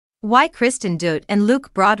Why Kristen Doute and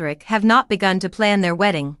Luke Broderick have not begun to plan their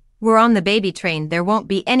wedding. We're on the baby train, there won't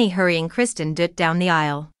be any hurrying Kristen Doute down the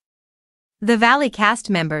aisle. The Valley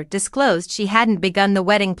cast member disclosed she hadn't begun the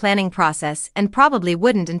wedding planning process and probably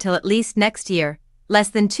wouldn't until at least next year, less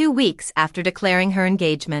than 2 weeks after declaring her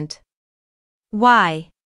engagement. Why?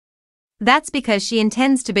 That's because she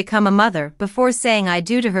intends to become a mother before saying I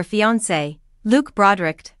do to her fiancé, Luke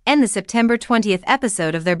Broderick, in the September 20th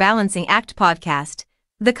episode of their Balancing Act podcast.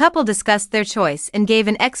 The couple discussed their choice and gave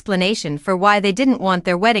an explanation for why they didn't want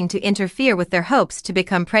their wedding to interfere with their hopes to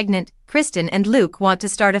become pregnant. Kristen and Luke want to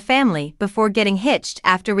start a family before getting hitched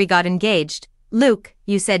after we got engaged. Luke,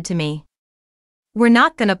 you said to me, we're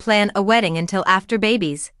not gonna plan a wedding until after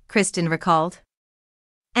babies, Kristen recalled.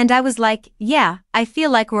 And I was like, yeah, I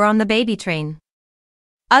feel like we're on the baby train.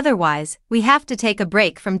 Otherwise, we have to take a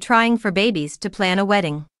break from trying for babies to plan a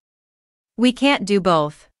wedding. We can't do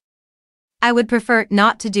both. I would prefer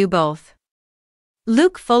not to do both.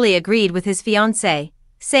 Luke fully agreed with his fiancée,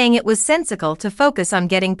 saying it was sensible to focus on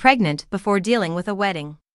getting pregnant before dealing with a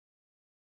wedding.